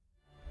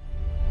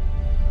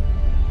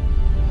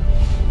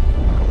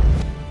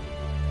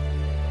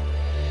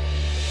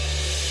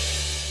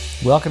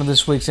Welcome to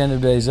this week's End of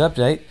Days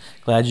Update.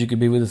 Glad you could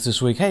be with us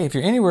this week. Hey, if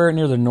you're anywhere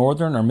near the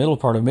northern or middle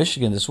part of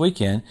Michigan this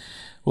weekend,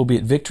 we'll be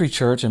at Victory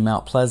Church in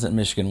Mount Pleasant,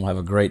 Michigan. We'll have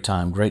a great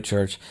time, great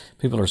church.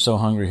 People are so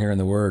hungry hearing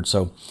the Word.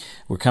 So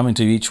we're coming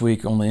to you each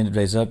week on the End of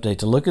Days Update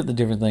to look at the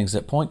different things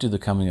that point to the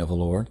coming of the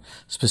Lord,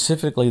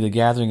 specifically the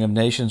gathering of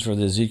nations for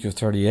the Ezekiel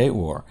 38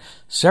 war.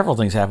 Several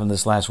things happened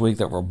this last week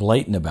that were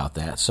blatant about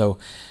that. So,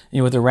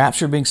 with the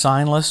rapture being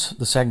signless,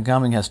 the second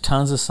coming has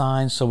tons of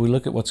signs. So we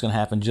look at what's going to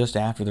happen just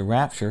after the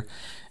rapture.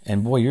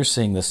 And boy, you're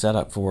seeing the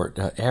setup for it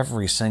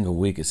every single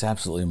week. It's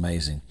absolutely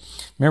amazing.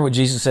 Remember what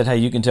Jesus said, hey,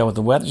 you can tell what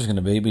the weather's going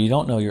to be, but you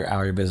don't know your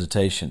hour of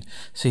visitation.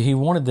 See, he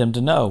wanted them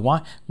to know.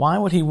 Why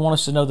would he want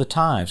us to know the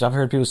times? I've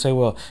heard people say,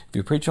 well, if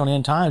you preach on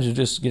end times, you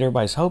just get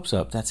everybody's hopes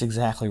up. That's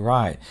exactly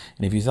right.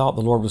 And if you thought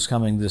the Lord was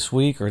coming this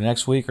week or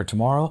next week or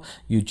tomorrow,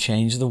 you'd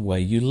change the way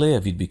you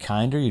live. You'd be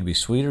kinder, you'd be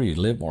sweeter, you'd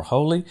live more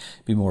holy,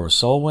 be more of a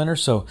soul winner.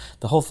 So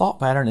the whole thought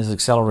pattern is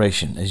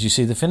acceleration. As you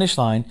see the finish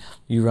line,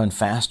 you run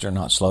faster,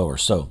 not slower.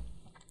 So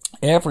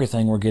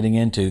everything we're getting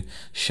into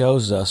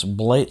shows us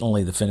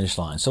blatantly the finish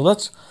line. So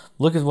let's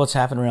look at what's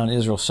happening around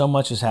Israel. So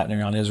much is happening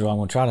around Israel. I'm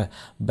going to try to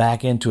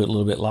back into it a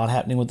little bit. A lot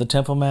happening with the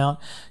Temple Mount.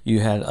 You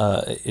had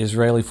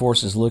Israeli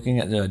forces looking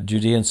at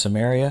Judea and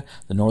Samaria,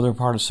 the northern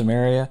part of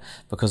Samaria,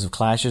 because of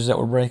clashes that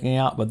were breaking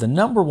out. But the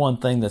number one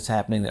thing that's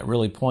happening that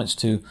really points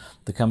to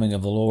the coming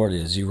of the Lord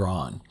is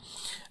Iran.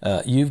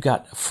 You've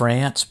got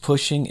France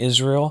pushing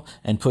Israel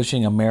and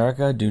pushing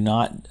America,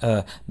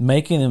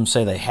 making them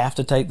say they have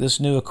to take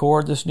this new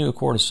accord. This new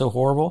accord is so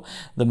horrible.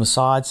 The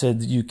Mossad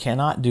said you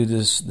cannot do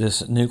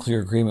this nuclear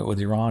agreement with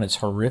Iran. It's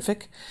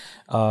horrific.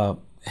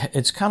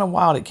 It's kind of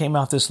wild. It came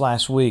out this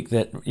last week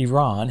that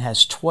Iran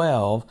has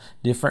 12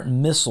 different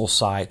missile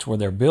sites where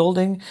they're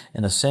building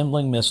and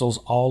assembling missiles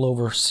all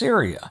over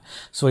Syria.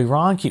 So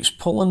Iran keeps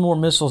pulling more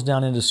missiles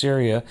down into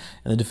Syria,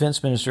 and the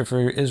defense minister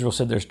for Israel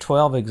said there's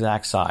 12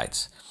 exact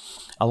sites.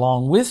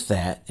 Along with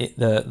that,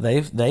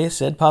 they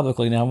said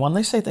publicly, now when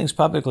they say things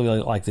publicly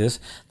like this,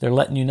 they're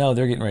letting you know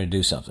they're getting ready to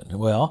do something.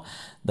 Well,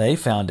 they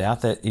found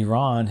out that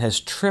Iran has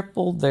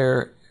tripled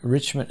their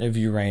enrichment of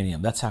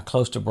uranium. That's how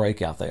close to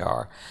breakout they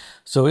are.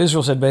 So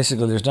Israel said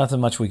basically there's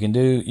nothing much we can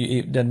do.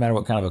 It doesn't matter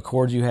what kind of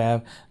accord you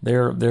have.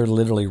 They're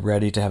literally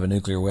ready to have a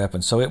nuclear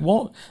weapon. So it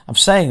won't, I'm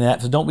saying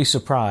that, so don't be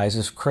surprised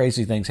if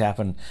crazy things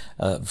happen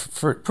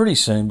pretty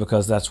soon,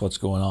 because that's what's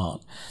going on.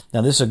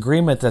 Now this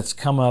agreement that's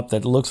come up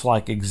that looks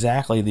like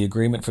exactly the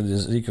agreement for the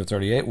Ezekiel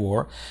 38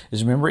 war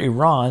is, remember,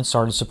 Iran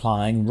started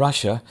supplying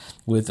Russia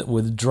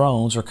with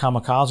drones or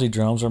kamikaze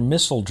drones or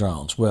missile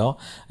drones. Well,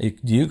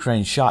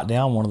 Ukraine shot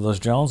down one of those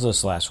drones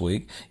this last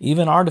week.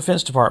 Even our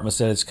Defense Department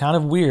said it's kind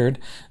of weird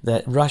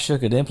that Russia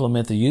could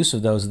implement the use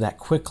of those that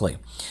quickly.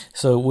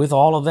 So with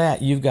all of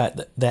that, you've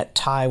got that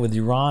tie with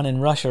Iran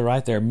and Russia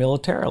right there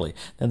militarily.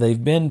 Now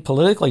they've been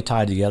politically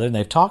tied together and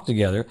they've talked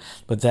together,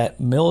 but that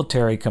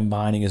military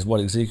combining is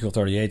what Ezekiel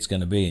 38 is going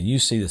to be, and you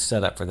see the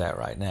setup for that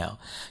right now.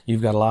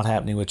 You've got a lot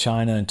happening with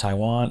China and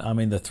Taiwan. I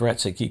mean, the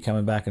threats that keep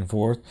coming back and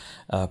forth,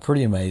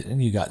 pretty amazing.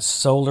 You got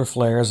solar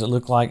flares. It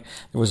looked like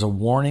there was a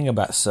warning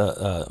about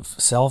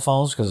cell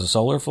phones because of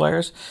solar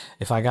flares.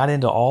 If I got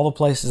into all the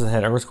places that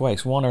had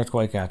earthquakes, one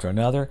earthquake after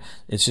another,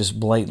 it's just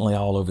blatantly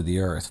all over the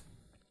earth.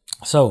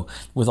 So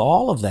with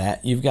all of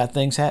that, you've got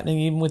things happening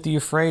even with the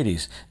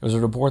Euphrates. There was a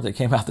report that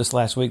came out this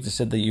last week that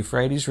said the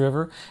Euphrates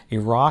River,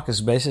 Iraq,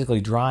 is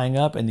basically drying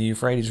up, and the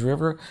Euphrates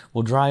River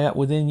will dry up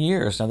within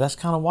years. Now that's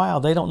kind of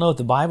wild. They don't know if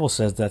the Bible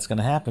says that's going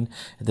to happen.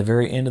 At the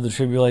very end of the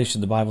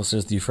tribulation, the Bible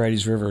says the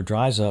Euphrates River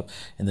dries up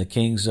and the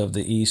kings of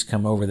the east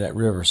come over that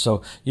river.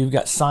 So you've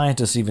got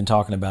scientists even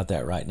talking about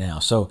that right now.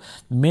 So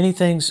many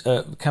things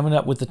coming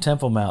up with the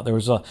Temple Mount. There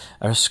was a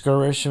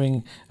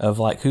skirmishing of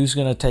like who's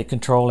going to take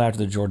control after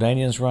the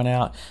Jordanians run out.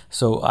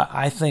 So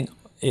I think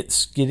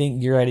it's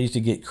getting ready to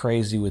get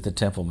crazy with the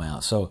Temple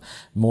Mount. So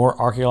more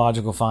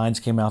archaeological finds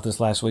came out this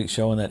last week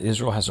showing that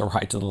Israel has a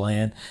right to the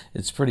land.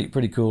 It's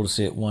pretty cool to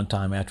see it one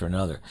time after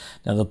another.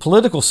 Now the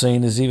political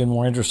scene is even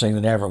more interesting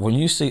than ever. When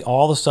you see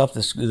all the stuff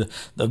that's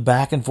the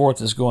back and forth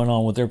that's going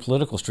on with their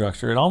political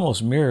structure, it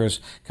almost mirrors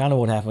kind of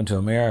what happened to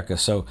America.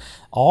 So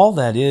all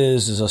that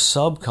is a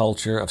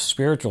subculture of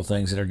spiritual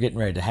things that are getting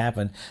ready to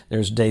happen.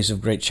 There's days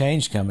of great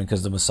change coming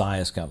because the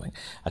Messiah is coming.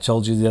 I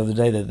told you the other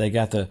day that they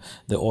got the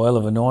oil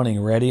of anointing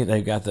ready.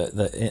 They've got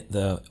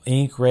the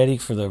ink ready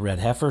for the red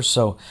heifers.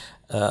 So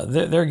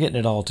they're getting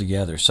it all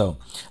together. So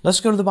let's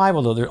go to the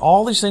Bible, though.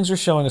 All these things are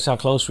showing us how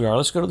close we are.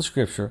 Let's go to the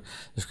Scripture.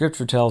 The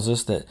Scripture tells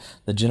us that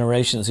the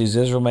generation that sees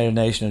Israel made a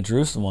nation and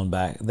Jerusalem won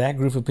back, that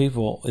group of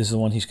people is the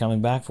one he's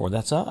coming back for.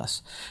 That's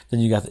us. Then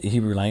you got the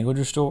Hebrew language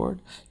restored.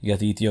 You got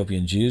the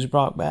Ethiopian Jews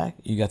brought back.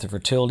 You got the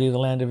fertility of the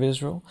land of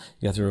Israel.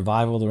 You got the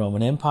revival of the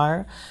Roman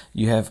Empire.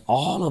 You have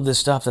all of this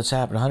stuff that's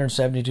happened,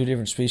 172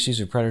 different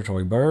species of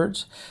predatory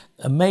birds.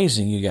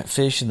 amazing. You got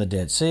fish in the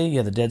Dead Sea. You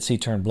have the Dead Sea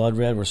turned blood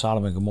red where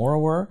Sodom and Gomorrah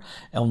were.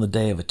 And on the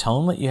Day of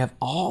Atonement, you have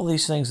all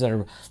these things that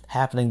are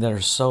happening that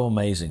are so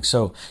amazing.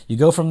 So you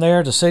go from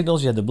there to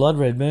signals. You have the blood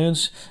red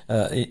moons,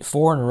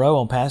 4 in a row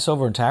on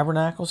Passover and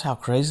Tabernacles. How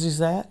crazy is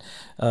that?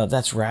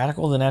 That's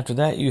radical. Then after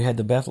that, you had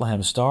the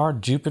Bethlehem star,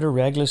 Jupiter,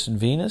 Regulus, and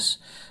Venus.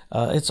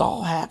 It's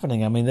all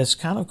happening. I mean, that's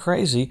kind of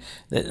crazy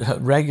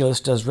that Regulus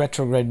does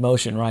retrograde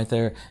motion right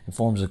there and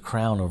forms a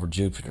crown over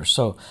Jupiter.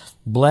 So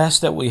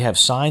blessed that we have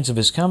signs of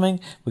His coming,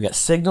 we got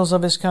signals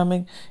of His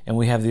coming, and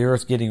we have the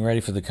earth getting ready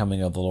for the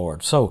coming of the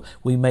Lord. So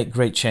we make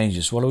great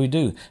changes. What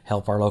do?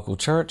 Help our local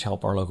church,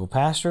 help our local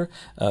pastor.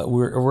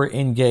 We're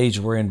engaged,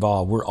 we're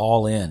involved, we're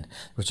all in.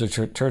 There's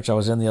a church I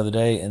was in the other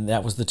day, and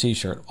that was the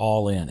T-shirt,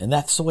 all in. And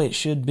that's the way it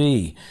should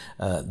be.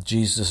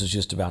 Jesus is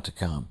just about to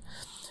come.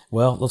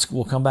 Well,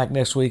 we'll come back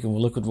next week and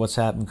we'll look at what's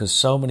happened, because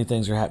so many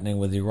things are happening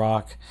with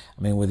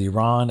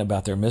Iran,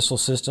 about their missile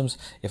systems.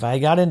 If I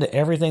got into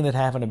everything that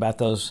happened about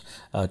those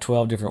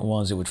 12 different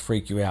ones, it would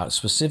freak you out,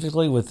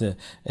 specifically with the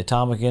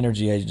Atomic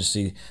Energy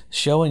Agency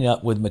showing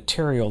up with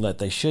material that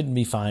they shouldn't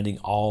be finding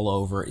all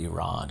over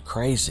Iran.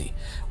 Crazy.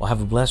 Well,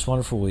 have a blessed,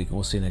 wonderful week, and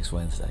we'll see you next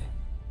Wednesday.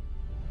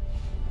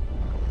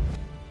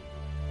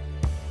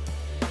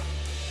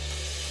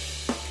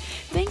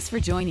 Thanks for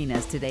joining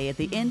us today at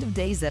the End of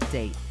Days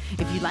Update.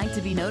 If you'd like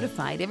to be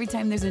notified every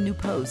time there's a new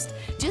post,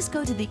 just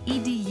go to the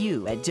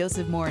edu at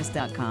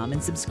josephmorris.com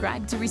and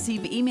subscribe to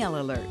receive email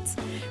alerts.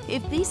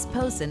 If these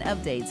posts and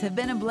updates have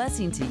been a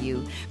blessing to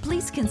you,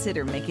 please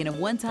consider making a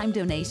one-time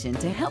donation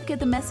to help get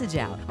the message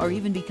out, or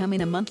even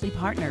becoming a monthly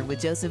partner with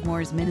Joseph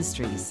Morris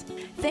Ministries.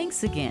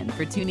 Thanks again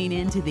for tuning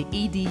in to the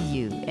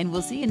EDU, and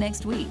we'll see you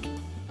next week.